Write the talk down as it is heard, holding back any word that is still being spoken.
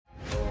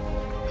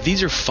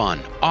These are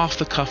fun,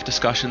 off-the-cuff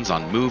discussions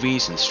on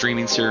movies and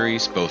streaming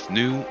series, both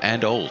new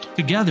and old.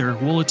 Together,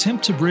 we'll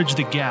attempt to bridge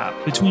the gap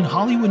between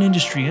Hollywood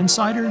industry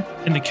insider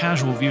and the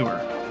casual viewer.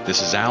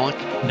 This is Alec.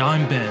 And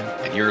I'm Ben.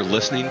 And you're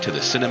listening to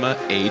the Cinema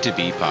A to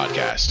B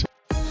podcast.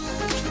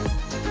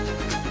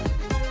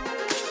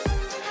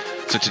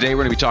 So today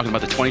we're going to be talking about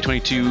the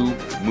 2022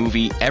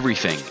 movie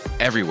Everything,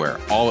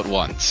 Everywhere, All at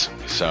Once.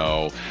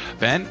 So,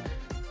 Ben,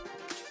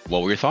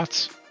 what were your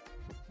thoughts?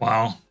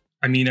 Wow.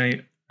 I mean,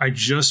 I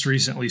just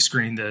recently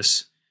screened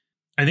this.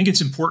 I think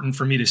it's important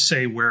for me to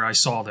say where I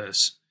saw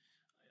this.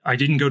 I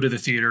didn't go to the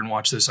theater and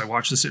watch this. I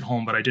watched this at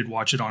home, but I did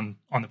watch it on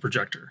the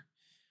projector.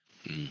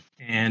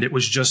 And it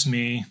was just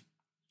me,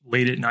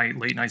 late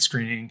night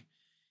screening.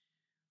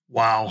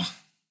 Wow.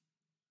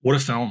 What a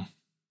film.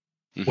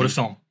 What a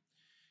film.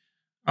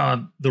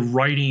 The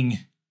writing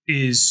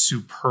is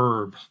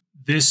superb.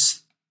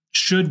 This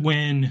should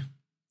win,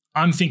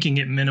 I'm thinking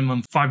at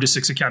minimum 5 to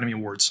 6 Academy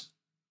Awards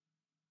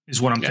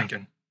is what I'm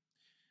thinking.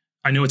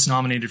 I know it's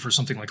nominated for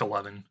something like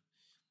 11,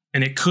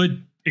 and it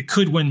could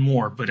win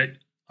more, but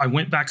I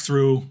went back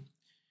through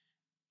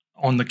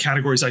on the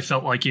categories I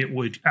felt like it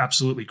would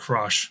absolutely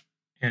crush,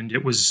 and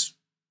it was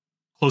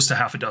close to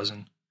half a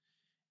dozen,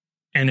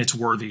 and it's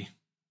worthy.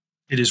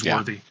 It is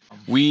worthy.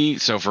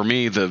 So for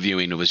me, the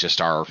viewing was just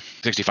our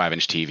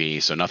 65-inch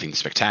TV, so nothing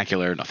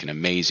spectacular, nothing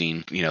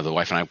amazing. You know, the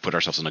wife and I put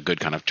ourselves in a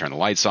good kind of turn the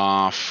lights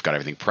off, got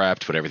everything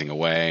prepped, put everything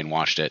away, and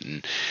watched it,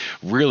 and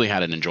really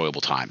had an enjoyable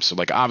time. So,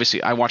 like,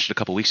 obviously, I watched it a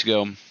couple weeks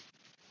ago.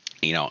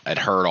 You know,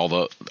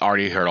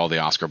 already heard all the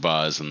Oscar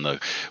buzz and the,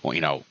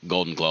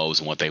 Golden Globes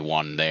and what they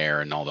won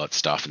there and all that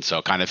stuff. And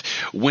so kind of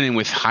went in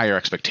with higher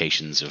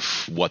expectations of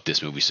what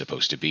this movie's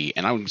supposed to be.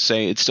 And I would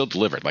say it still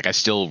delivered. Like, I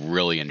still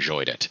really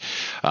enjoyed it.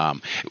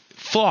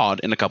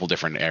 Flawed in a couple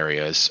different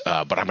areas,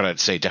 but I'm going to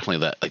say definitely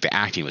that, like, the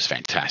acting was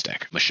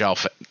fantastic. Michelle,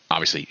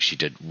 obviously, she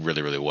did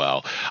really, really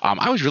well.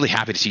 I was really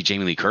happy to see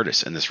Jamie Lee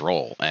Curtis in this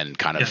role and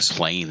kind of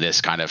playing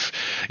this kind of,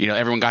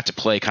 everyone got to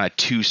play kind of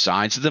two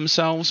sides of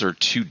themselves or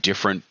two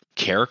different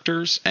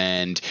characters,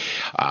 and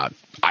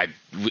it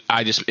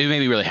made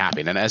me really happy.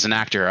 And as an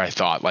actor, I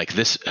thought, like,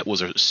 this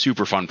was a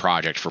super fun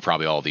project for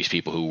probably all these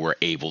people who were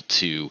able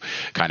to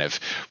kind of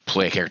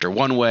play a character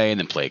one way and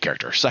then play a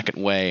character a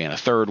second way and a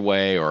third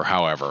way, or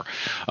however.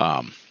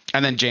 And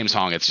then James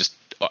Hong, it's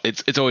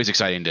always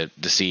exciting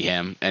to see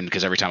him, and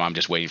because every time I'm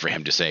just waiting for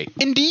him to say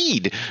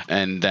 "indeed,"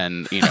 and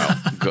then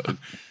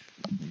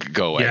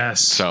go away.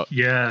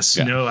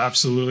 No,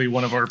 absolutely.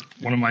 One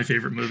of my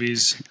favorite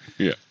movies.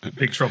 Yeah,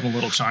 Big Trouble in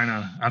Little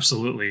China.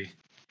 Absolutely.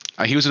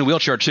 He was in a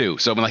wheelchair too,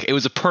 so it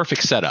was a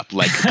perfect setup.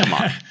 Like, come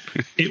on.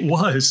 It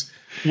was.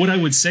 What I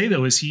would say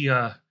though is he's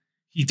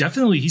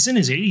in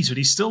his 80s, but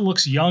he still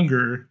looks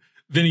younger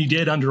than he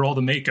did under all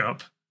the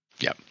makeup.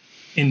 Yep.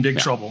 In Big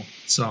Trouble.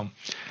 So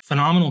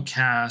phenomenal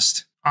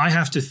cast. I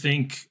have to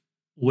think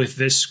with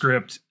this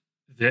script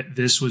that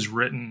this was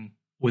written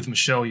with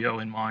Michelle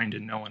Yeoh in mind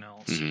and no one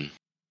else. Mm-hmm.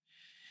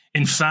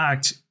 In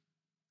fact,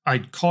 I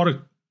caught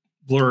a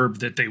blurb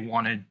that they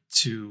wanted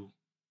to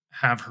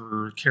have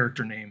her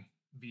character name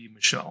be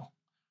Michelle.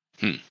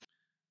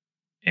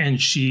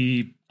 And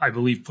she, I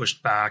believe,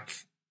 pushed back.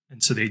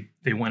 And so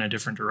they went a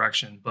different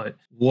direction. But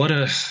what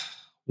a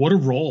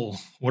role,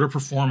 what a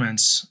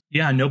performance.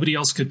 Yeah, nobody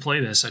else could play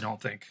this, I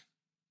don't think.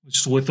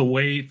 Just with the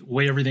way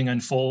everything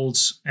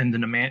unfolds and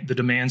the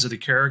demands of the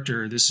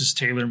character, this is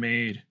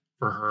tailor-made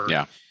for her.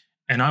 Yeah.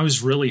 And I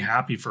was really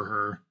happy for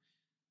her.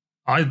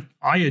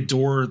 I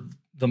adore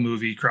the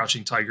movie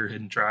Crouching Tiger,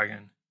 Hidden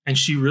Dragon. And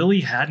she really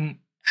hadn't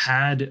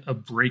had a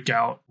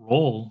breakout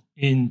role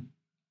in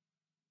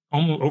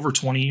almost over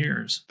 20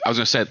 years. I was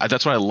going to say,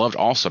 that's what I loved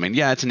also. I mean,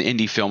 yeah, it's an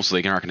indie film, so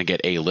they aren't going to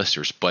get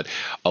A-listers, but,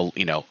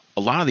 a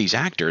lot of these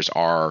actors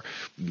are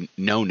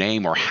no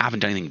name or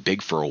haven't done anything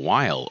big for a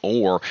while,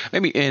 or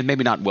maybe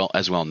not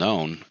as well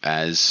known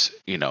as,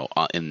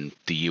 in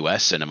the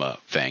U.S. cinema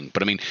thing.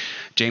 But I mean,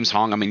 James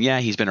Hong,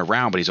 he's been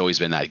around, but he's always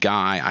been that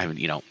guy. I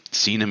haven't,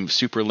 seen him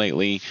super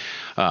lately.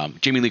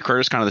 Jamie Lee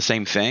Curtis, kind of the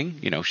same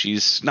thing.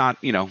 She's not,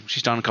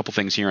 she's done a couple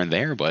things here and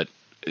there, but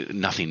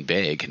nothing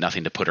big,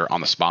 nothing to put her on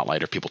the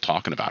spotlight or people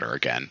talking about her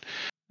again.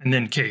 And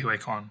then Ke Huy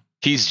Quan.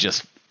 He's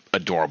just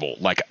adorable.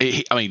 Like,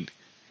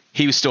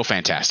 he was still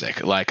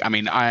fantastic. Like,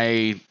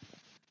 obviously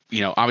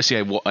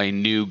I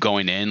knew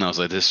going in, I was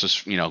like, this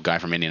was, guy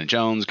from Indiana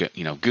Jones,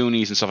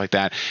 Goonies and stuff like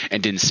that,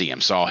 and didn't see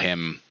him. Saw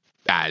him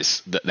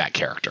as that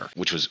character,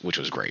 which was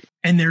great.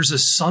 And there's a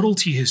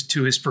subtlety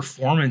to his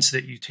performance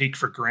that you take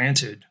for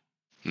granted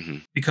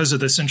because of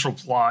the central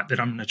plot that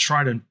I'm going to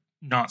try to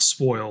not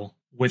spoil,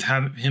 with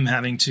him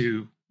having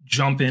to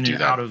jump in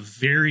and out of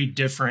very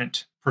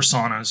different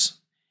personas.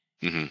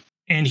 Mm-hmm.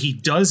 And he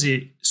does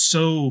it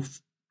so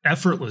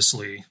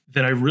effortlessly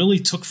that I really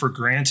took for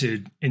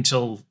granted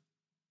until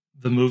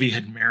the movie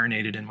had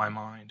marinated in my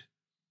mind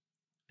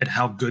at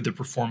how good the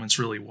performance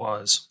really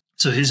was.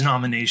 So his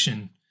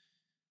nomination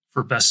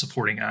for Best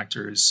Supporting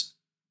Actors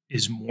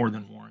is more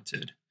than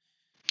warranted.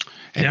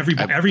 And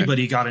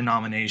everybody got a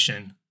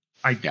nomination.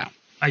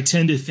 I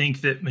tend to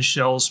think that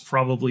Michelle's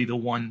probably the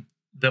one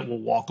that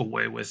will walk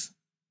away with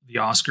the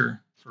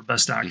Oscar for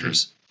Best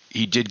Actress.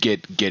 He did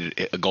get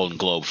a Golden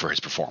Globe for his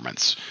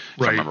performance,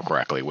 if I remember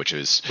correctly, which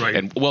is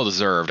and well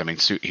deserved. I mean,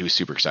 he was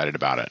super excited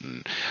about it,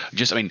 and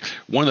just, I mean,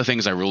 one of the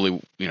things I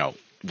really,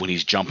 when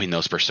he's jumping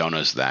those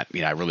personas that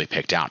I really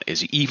picked out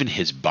is even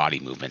his body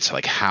movements,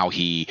 like how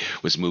he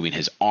was moving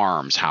his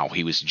arms, how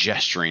he was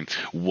gesturing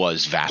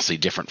was vastly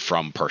different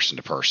from person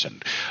to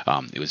person.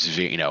 It was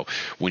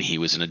when he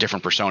was in a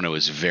different persona, it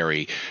was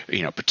very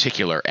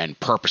particular and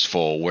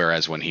purposeful,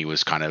 whereas when he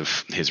was kind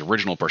of his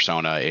original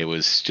persona, it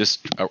was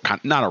just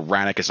not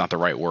erratic. It's not the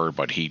right word,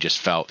 but he just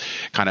felt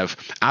kind of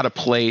out of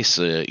place.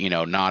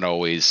 Not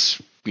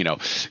always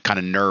kind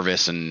of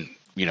nervous and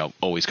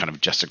always kind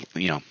of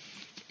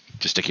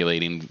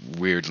gesticulating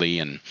weirdly,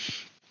 and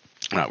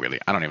not really,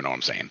 I don't even know what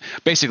I'm saying.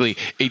 Basically,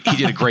 he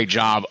did a great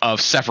job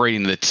of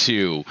separating the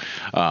two,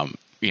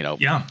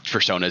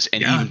 personas,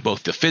 and even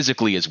both the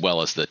physically as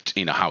well as the,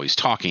 how he's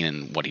talking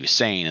and what he was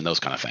saying and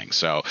those kind of things.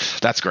 So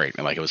that's great.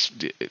 Like, it was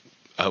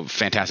a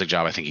fantastic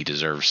job. I think he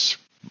deserves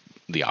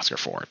the Oscar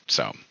for it.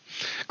 So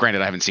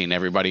granted, I haven't seen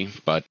everybody,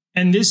 but.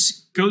 And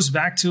this goes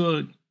back to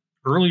an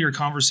earlier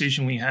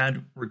conversation we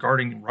had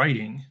regarding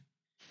writing.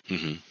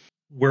 Mm-hmm.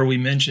 Where we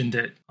mentioned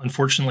that,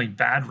 unfortunately,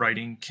 bad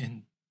writing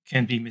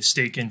can be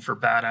mistaken for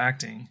bad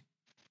acting.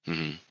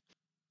 Mm-hmm.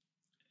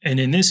 And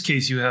in this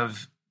case, you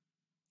have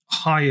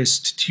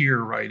highest tier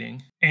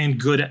writing and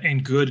good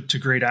to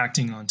great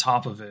acting on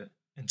top of it.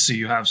 And so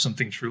you have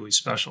something truly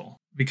special,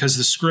 because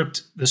the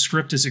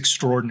script is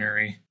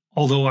extraordinary.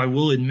 Although I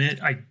will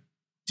admit, I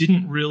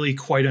didn't really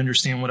quite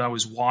understand what I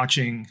was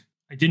watching.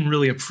 I didn't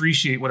really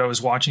appreciate what I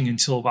was watching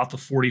until about the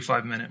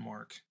 45-minute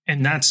mark.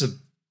 And that's a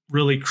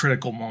really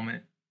critical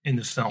moment in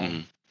the film.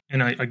 Mm-hmm.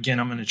 And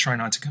I'm going to try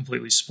not to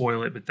completely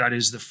spoil it, but that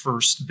is the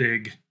first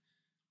big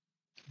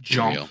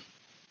jump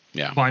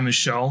by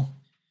Michelle.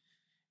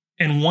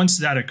 And once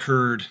that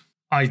occurred,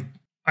 I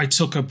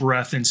took a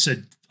breath and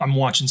said, I'm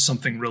watching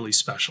something really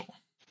special.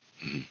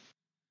 Mm-hmm.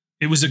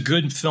 It was a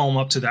good film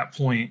up to that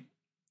point,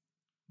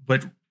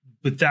 but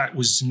that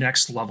was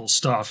next level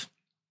stuff.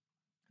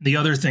 The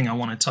other thing I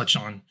want to touch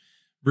on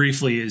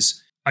briefly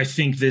is I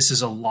think this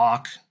is a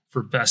lock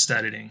for best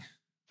editing.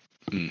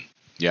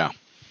 Yeah.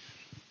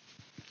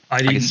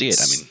 I can see it.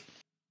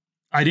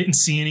 I didn't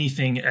see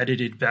anything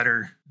edited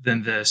better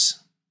than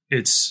this.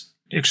 It's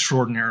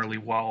extraordinarily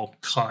well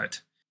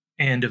cut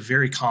and a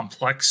very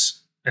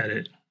complex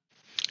edit.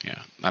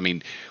 Yeah. I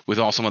mean, with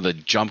all some of the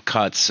jump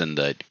cuts and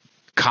the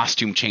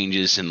costume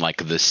changes in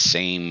like the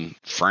same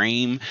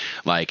frame,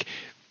 like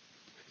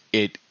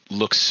it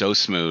looks so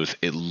smooth.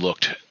 It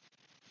looked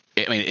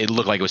like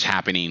it was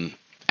happening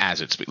as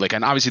it's like,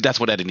 and obviously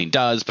that's what editing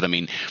does, but I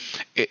mean,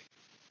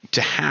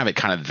 to have it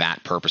kind of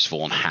that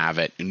purposeful and have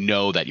it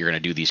know that you're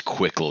going to do these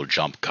quick little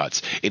jump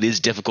cuts. It is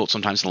difficult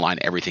sometimes to line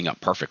everything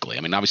up perfectly.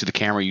 I mean, obviously the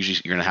camera, usually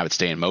you're going to have it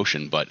stay in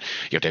motion, but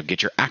you have to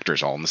get your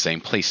actors all in the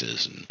same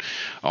places and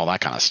all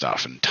that kind of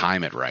stuff and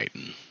time it right.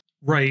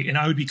 Right. And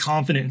I would be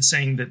confident in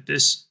saying that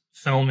this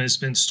film has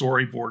been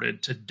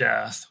storyboarded to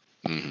death,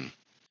 mm-hmm.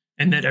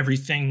 and that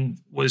everything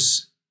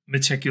was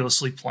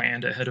meticulously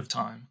planned ahead of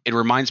time. It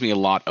reminds me a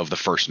lot of the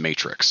first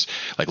Matrix,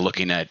 like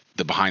looking at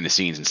the behind the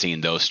scenes and seeing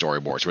those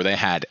storyboards where they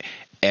had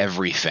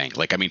everything.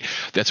 Like, I mean,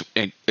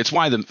 it's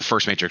why the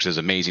first Matrix is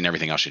amazing.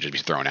 Everything else should just be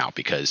thrown out,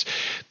 because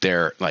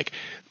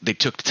they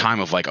took the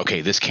time of like,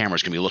 okay, this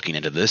camera's gonna be looking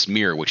into this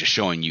mirror, which is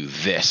showing you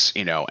this,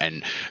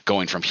 and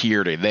going from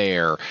here to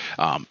there.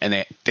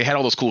 And they had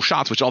all those cool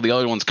shots, which all the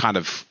other ones kind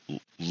of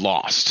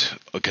lost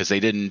because they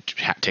didn't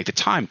take the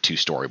time to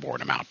storyboard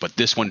them out. But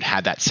this one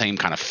had that same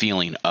kind of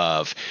feeling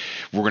of,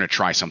 we're going to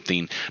try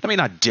something, I mean,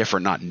 not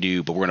different, not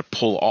new, but we're going to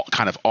pull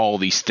all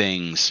these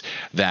things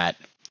that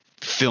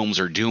films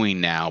are doing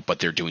now, but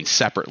they're doing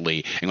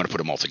separately, and going to put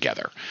them all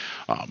together.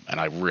 And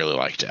I really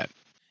liked it.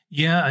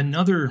 Yeah.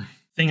 Another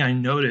thing I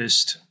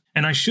noticed,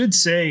 and I should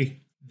say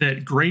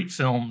that great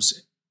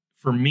films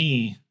for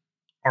me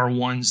are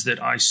ones that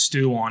I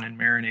stew on and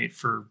marinate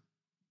for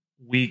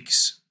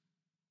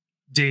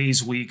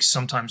days, weeks,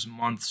 sometimes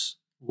months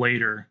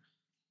later.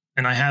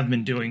 And I have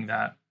been doing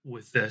that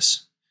with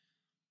this.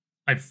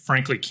 I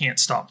frankly can't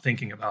stop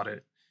thinking about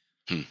it.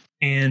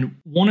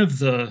 And one of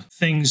the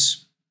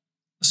things,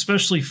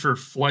 especially for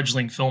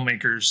fledgling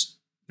filmmakers,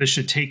 that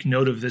should take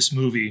note of this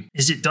movie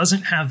is it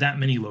doesn't have that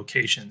many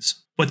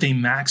locations, but they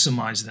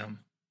maximize them.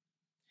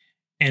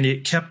 And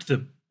it kept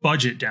the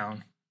budget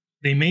down.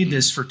 They made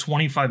this for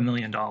 $25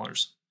 million,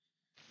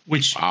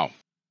 which, wow.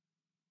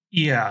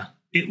 Yeah,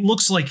 it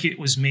looks like it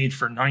was made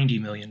for $90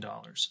 million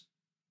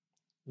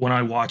when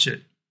I watch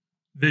it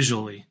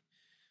visually.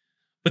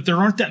 But there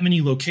aren't that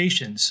many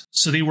locations,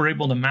 so they were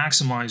able to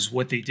maximize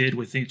what they did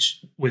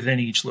within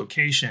each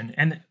location.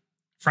 And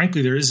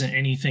frankly, there isn't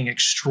anything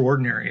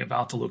extraordinary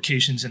about the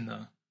locations in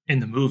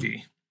the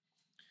movie,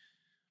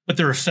 but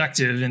they're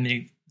effective and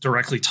they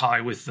directly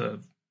tie with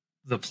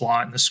the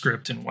plot and the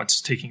script and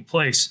what's taking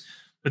place.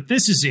 But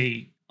this is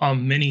a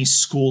mini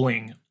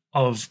schooling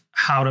of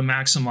how to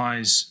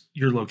maximize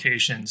your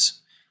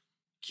locations,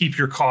 keep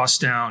your costs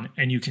down,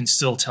 and you can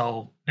still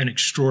tell an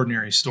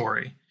extraordinary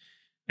story.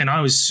 And I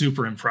was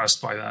super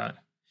impressed by that.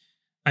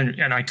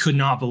 And I could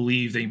not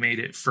believe they made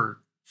it for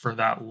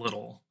that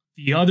little.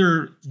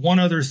 One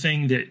other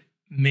thing that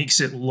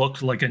makes it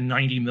look like a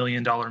 $90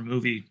 million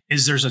movie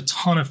is there's a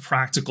ton of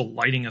practical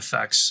lighting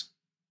effects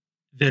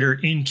that are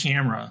in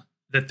camera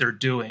that they're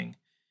doing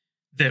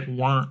that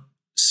weren't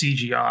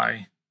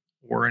CGI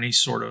or any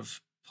sort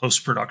of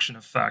post-production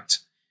effect.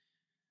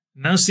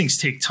 And those things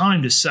take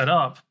time to set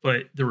up,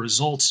 but the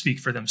results speak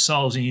for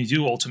themselves, and you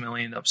do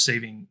ultimately end up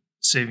saving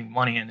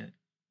money in it.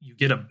 You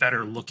get a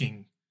better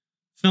looking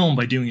film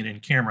by doing it in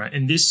camera.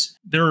 And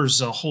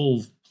there's a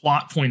whole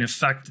plot point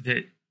effect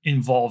that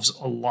involves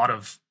a lot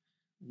of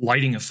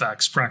lighting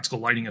effects, practical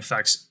lighting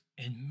effects.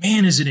 And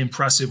man, is it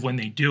impressive when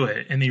they do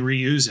it and they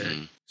reuse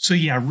it. So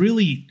yeah,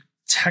 really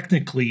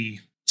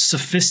technically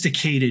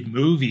sophisticated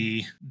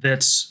movie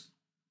that's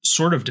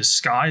sort of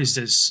disguised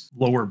as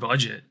lower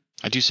budget.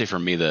 I do say for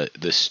me,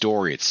 the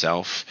story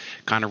itself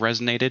kind of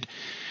resonated,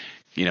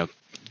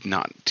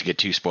 not to get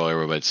too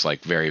spoilery, but it's like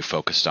very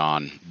focused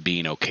on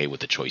being okay with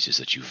the choices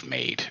that you've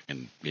made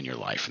in your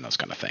life and those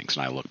kind of things.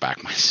 And I look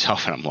back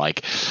myself and I'm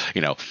like,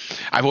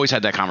 I've always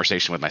had that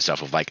conversation with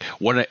myself of like,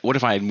 what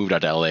if I had moved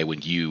out to LA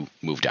when you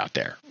moved out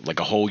there, like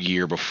a whole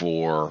year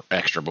before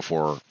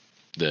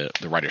the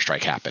writer's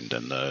strike happened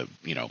and the,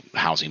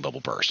 housing bubble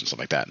burst and stuff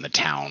like that. And the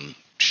town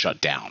shut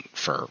down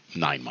for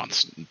 9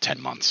 months,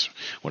 10 months,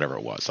 whatever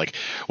it was. Like,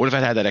 what if I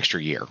had that extra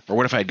year? Or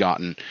what if I had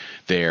gotten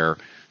there,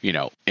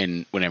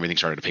 and when everything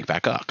started to pick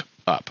back up,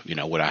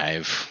 would I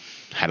have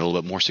had a little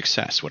bit more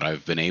success? Would I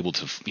have been able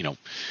to,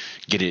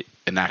 get it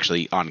an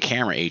actually on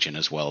camera agent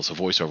as well as a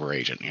voiceover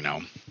agent,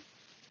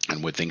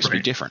 and would things be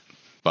different?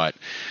 But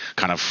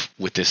kind of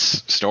with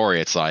this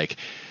story, it's like,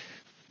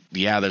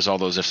 yeah, there's all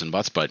those ifs and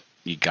buts, but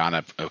you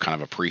gotta kind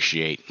of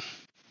appreciate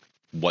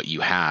what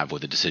you have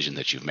with the decision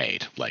that you've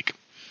made. Like,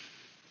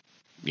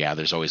 yeah,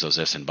 there's always those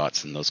ifs and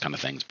buts and those kind of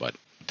things, but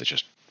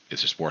it's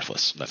just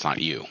worthless. That's not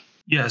you.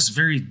 Yeah, it's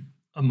very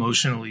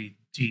emotionally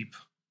deep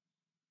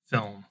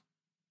film.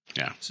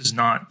 Yeah. This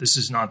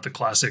is not the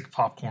classic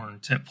popcorn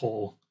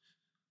tentpole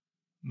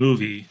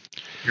movie.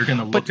 You're going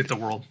to look at the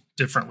world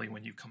differently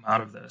when you come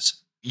out of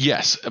this.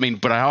 Yes. I mean,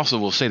 but I also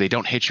will say they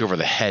don't hit you over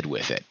the head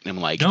with it. I'm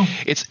like, no.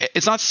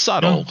 It's not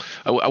subtle.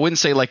 No. I wouldn't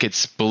say like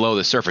it's below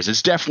the surface.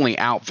 It's definitely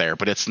out there,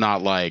 but it's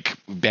not like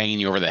banging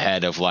you over the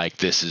head of like,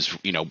 this is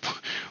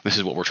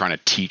what we're trying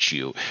to teach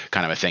you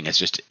kind of a thing. It's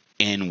just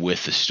in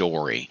with the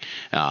story.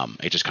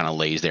 It just kind of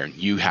lays there and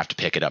you have to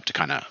pick it up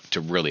to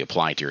really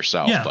apply it to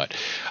yourself. Yeah. But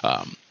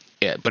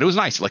it was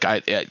nice. Like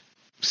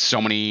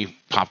so many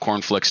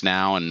popcorn flicks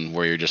now, and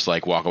where you're just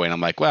like walk away and I'm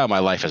like, well, my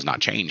life has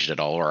not changed at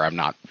all, or I'm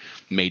not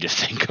made to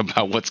think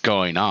about what's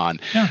going on.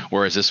 Yeah.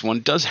 Whereas this one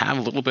does have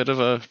a little bit of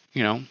a,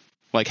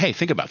 like, hey,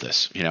 think about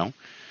this,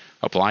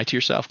 apply to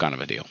yourself kind of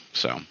a deal.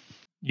 So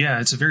yeah,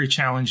 it's a very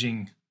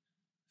challenging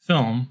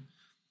film,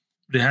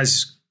 but it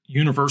has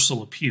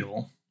universal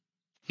appeal.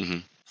 Mm-hmm.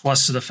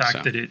 Plus the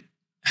fact that it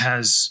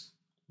has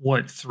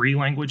 3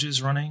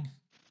 languages running.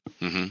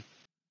 Mm-hmm.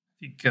 I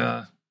think,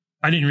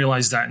 I didn't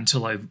realize that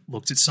until I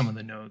looked at some of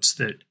the notes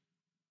that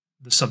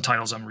the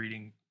subtitles I'm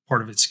reading,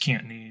 part of it's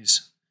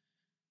Cantonese.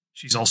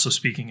 She's also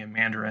speaking in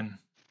Mandarin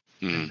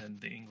and then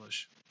the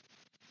English.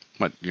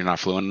 What, you're not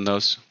fluent in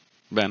those,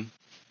 Ben?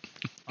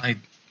 I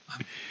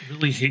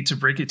really hate to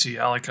break it to you,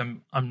 Alec.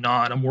 I'm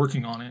not. I'm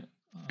working on it.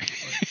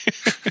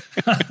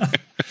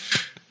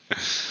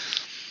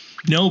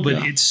 No, but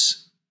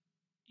it's,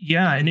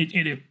 and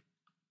it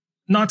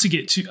not to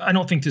get too, I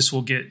don't think this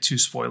will get too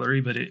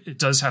spoilery, but it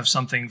does have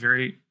something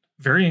very,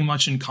 very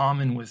much in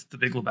common with The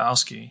Big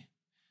Lebowski,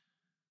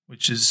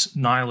 which is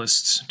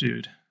nihilist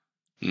dude.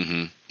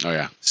 Mm-hmm. Oh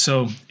yeah.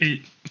 So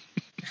it.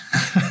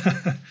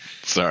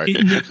 Sorry.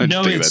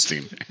 No, it's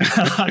that scene.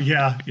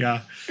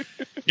 Yeah.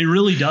 It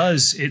really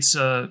does.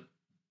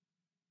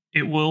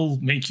 It will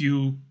make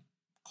you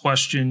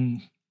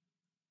question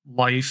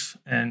life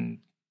and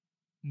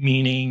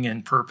meaning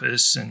and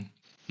purpose, and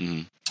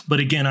but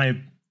again,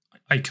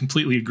 I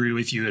completely agree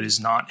with you. It is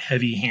not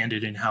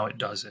heavy-handed in how it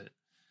does it.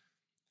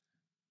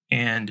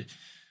 And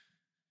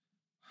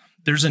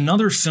there's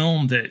another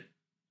film that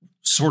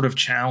sort of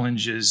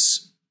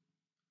challenges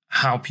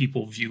how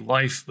people view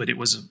life, but it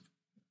was a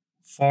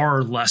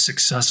far less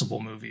accessible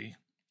movie,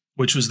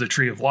 which was The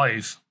Tree of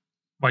Life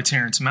by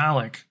Terrence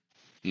Malick.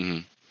 Mm-hmm.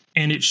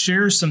 And it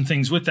shares some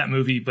things with that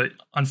movie,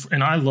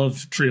 and I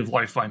love Tree of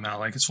Life by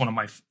Malick.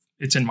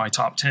 It's in my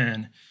top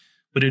 10,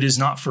 but it is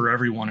not for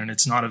everyone, and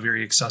it's not a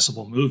very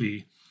accessible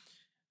movie.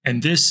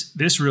 And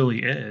this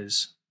really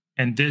is.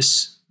 And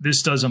this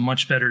does a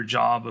much better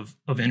job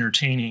of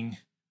entertaining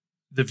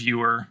the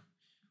viewer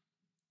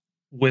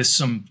with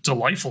some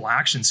delightful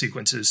action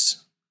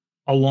sequences,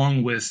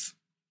 along with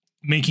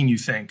making you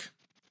think.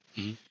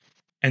 Mm-hmm.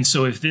 And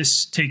so if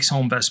this takes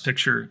home Best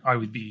Picture, I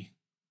would be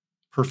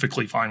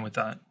perfectly fine with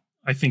that.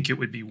 I think it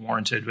would be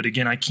warranted. But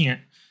again, I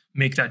can't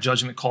make that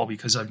judgment call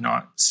because I've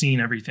not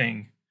seen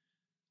everything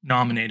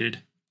nominated.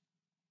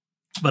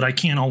 But I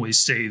can't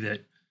always say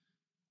that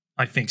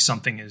I think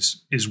something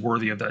is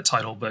worthy of that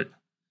title. But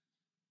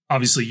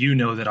obviously,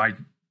 that I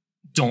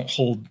don't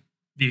hold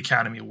the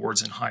Academy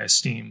Awards in high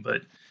esteem,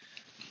 but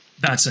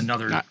that's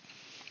another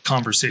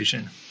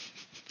conversation.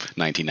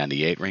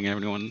 1998 ring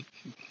anyone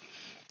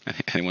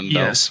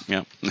Yes.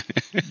 bells? Yeah.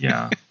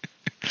 Yeah.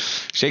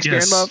 Shakespeare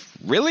in Love?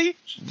 Really?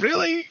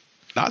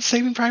 Not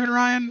Saving Private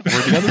Ryan? Or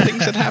the other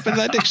things that happened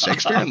that day?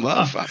 Shakespeare in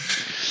Love?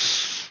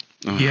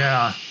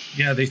 Yeah.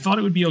 They thought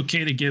it would be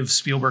okay to give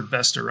Spielberg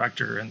Best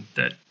Director, and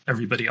that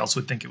everybody else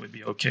would think it would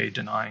be okay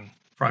denying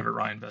Private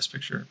Ryan Best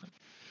Picture. But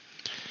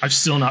I've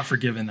still not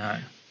forgiven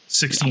that.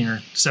 16 or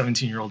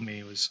 17-year-old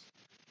me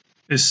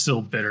is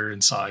still bitter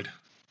inside.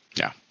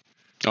 Yeah.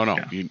 Oh no,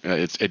 Yeah.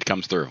 It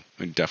comes through.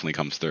 It definitely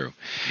comes through.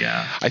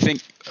 Yeah. I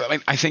think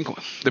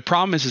the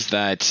problem is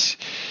that,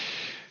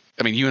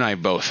 I mean, you and I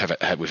both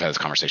we've had this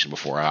conversation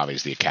before.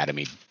 Obviously, the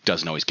Academy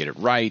doesn't always get it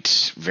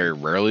right. Very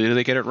rarely do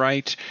they get it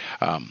right.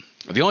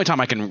 The only time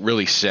I can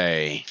really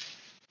say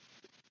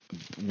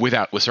with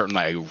certain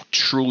I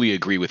truly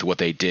agree with what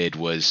they did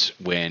was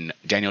when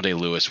Daniel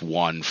Day-Lewis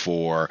won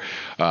for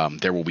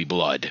There Will Be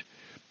Blood,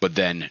 but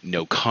then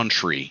No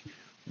Country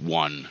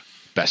won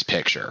Best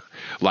Picture.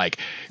 Like,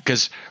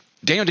 because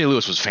Daniel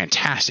Day-Lewis was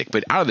fantastic,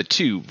 but out of the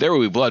two, There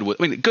Will Be Blood was,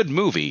 good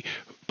movie,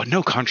 but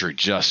No Country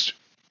just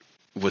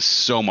was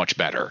so much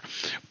better.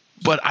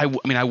 But I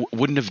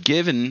wouldn't have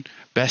given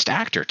Best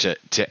Actor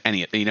to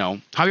any.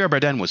 Javier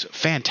Bardem was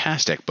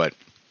fantastic, but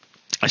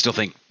I still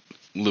think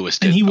Lewis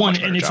did. And he won. Much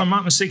better And if job. I'm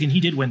not mistaken,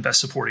 he did win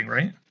Best Supporting,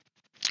 right?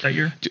 That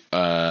year.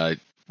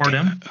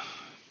 Bardem.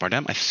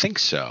 Bardem, I think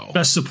so.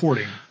 Best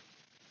Supporting.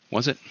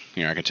 Was it?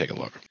 Here, I can take a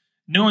look.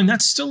 No, and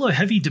that's still a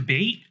heavy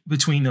debate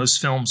between those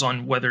films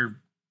on whether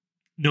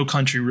No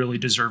Country really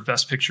deserved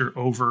Best Picture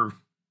over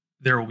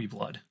There Will Be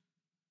Blood.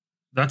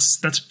 That's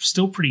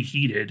still pretty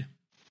heated.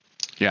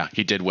 Yeah,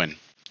 he did win.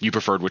 You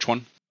preferred which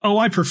one? Oh,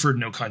 I preferred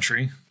No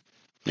Country.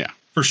 Yeah.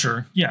 For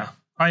sure. Yeah.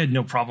 I had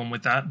no problem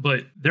with that.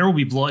 But There Will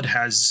Be Blood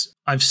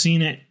I've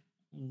seen it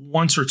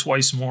once or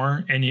twice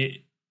more, and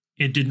it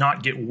did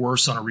not get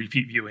worse on a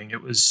repeat viewing.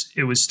 It was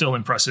still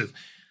impressive.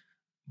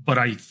 But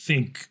I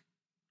think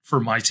for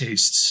my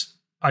tastes,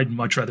 I'd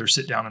much rather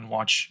sit down and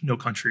watch No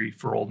Country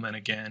for Old Men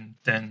again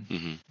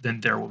than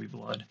There Will Be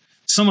Blood.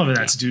 Some of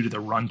that's due to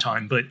the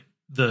runtime, but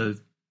the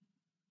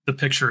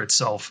picture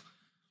itself,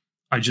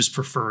 I just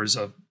prefer as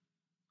a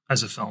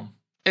film.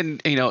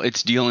 And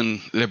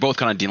they're both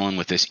kind of dealing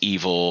with this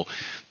evil,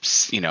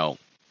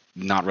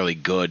 not really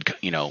good,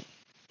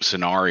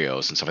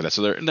 scenarios and stuff like that.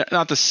 So they're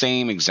not the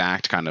same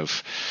exact kind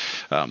of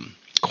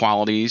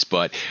qualities,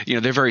 but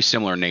they're very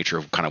similar in nature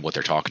of kind of what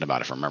they're talking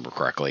about, if I remember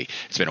correctly.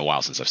 It's been a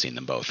while since I've seen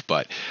them both,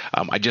 but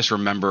I just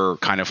remember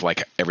kind of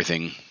like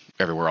Everything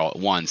Everywhere All at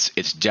Once.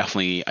 It's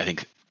definitely, I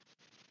think,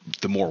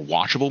 the more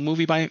watchable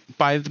movie by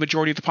the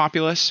majority of the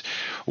populace,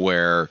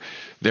 where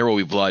There Will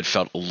Be Blood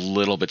felt a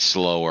little bit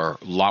slower,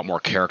 a lot more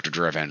character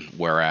driven,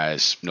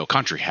 whereas No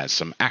Country has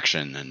some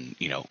action and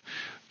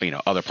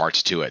other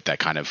parts to it that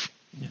kind of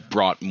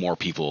brought more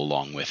people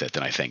along with it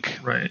than I think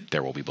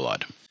There Will Be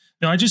Blood.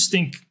 No, I just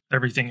think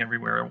Everything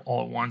Everywhere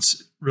All at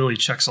Once really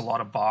checks a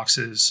lot of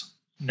boxes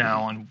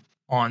now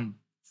on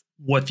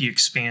what the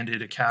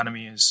expanded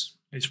Academy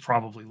is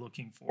probably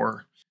looking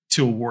for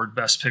to award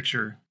Best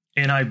Picture.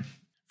 And I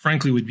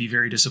frankly would be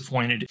very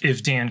disappointed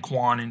if Dan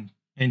Kwan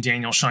and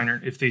Daniel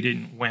Scheinert, if they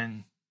didn't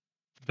win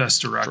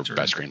Best Director. For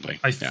Best Screenplay.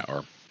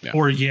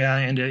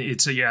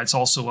 It's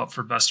also up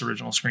for Best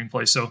Original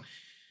Screenplay. So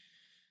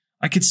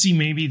I could see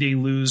maybe they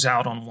lose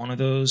out on one of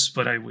those,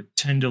 but I would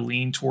tend to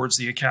lean towards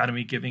the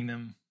Academy giving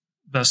them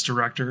Best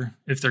Director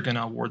if they're going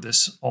to award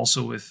this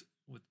also with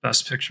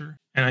Best Picture.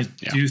 And I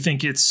do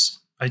think it's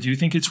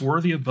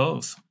worthy of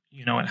both.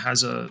 It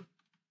has a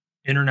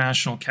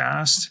international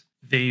cast.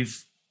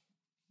 They've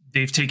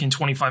taken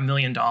 $25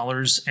 million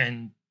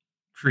and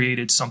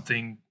created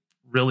something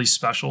really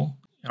special.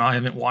 And I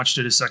haven't watched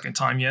it a second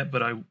time yet,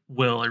 but I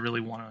will.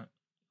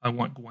 I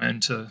want Gwen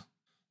to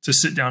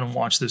sit down and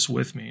watch this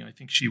with me. I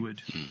think she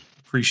would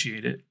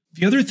appreciate it.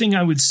 The other thing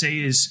I would say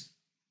is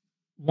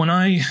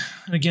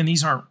again,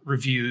 these aren't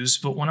reviews,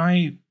 but when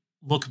I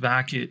look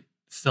back at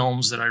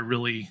films that I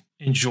really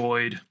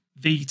enjoyed,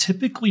 they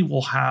typically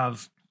will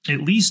have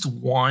at least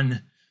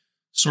one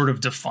sort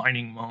of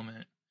defining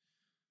moment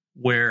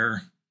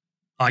where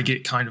I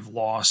get kind of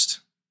lost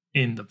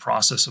in the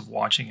process of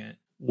watching it,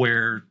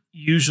 where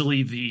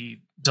usually the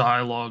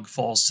dialogue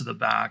falls to the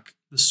back,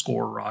 the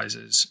score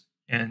rises,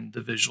 and the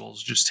visuals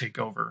just take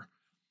over.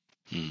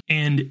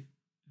 And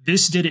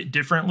this did it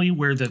differently,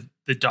 where the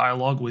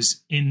dialogue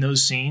was in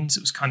those scenes.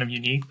 It was kind of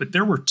unique, but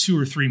there were 2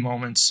 or 3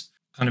 moments,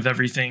 kind of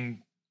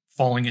everything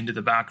falling into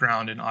the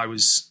background, and I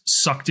was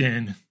sucked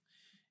in.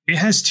 It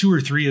has 2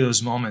 or 3 of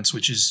those moments,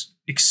 which is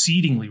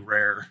exceedingly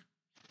rare.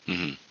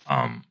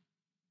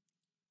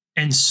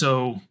 And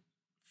so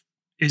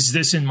is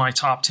this in my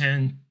top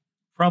 10?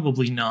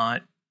 Probably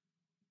not,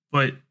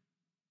 but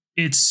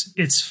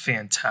it's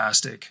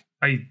fantastic.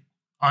 I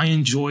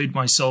enjoyed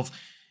myself.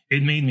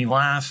 It made me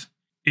laugh.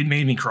 It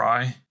made me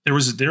cry. There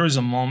was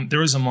a moment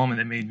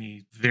that made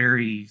me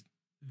very,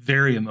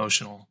 very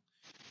emotional.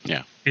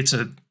 Yeah. It's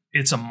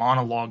a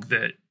monologue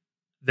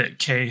that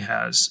Kay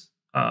has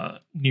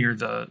near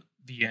the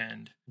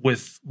end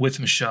with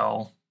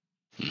Michelle,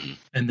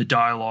 and the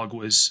dialogue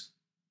was,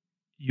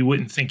 you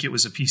wouldn't think it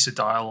was a piece of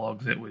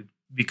dialogue that would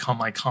become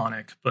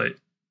iconic, but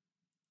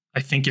I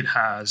think it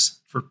has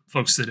for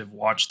folks that have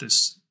watched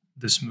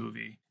this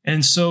movie.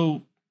 And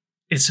so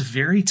it's a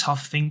very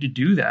tough thing to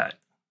do that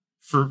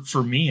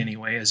for me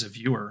anyway, as a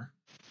viewer,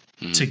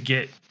 to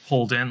get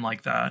pulled in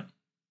like that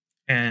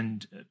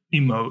and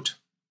emote,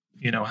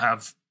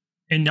 have,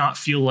 and not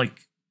feel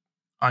like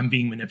I'm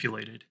being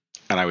manipulated.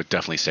 And I would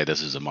definitely say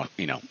this is not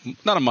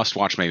a must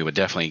watch maybe, but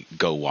definitely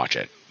go watch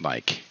it.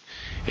 Like,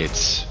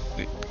 it's,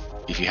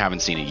 if you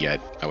haven't seen it yet,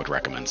 I would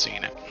recommend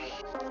seeing it.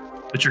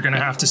 But you're going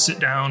to have to sit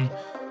down,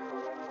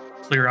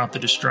 clear out the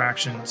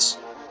distractions,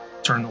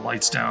 turn the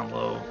lights down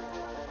low,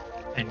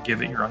 and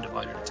give it your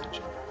undivided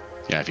attention.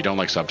 Yeah, if you don't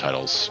like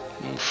subtitles,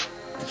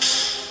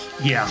 oof.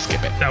 Yeah,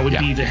 skip it. That would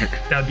be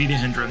the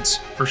hindrance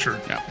for sure.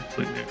 Yeah,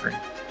 completely agree.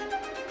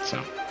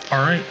 So, all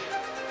right.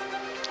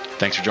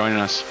 Thanks for joining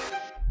us.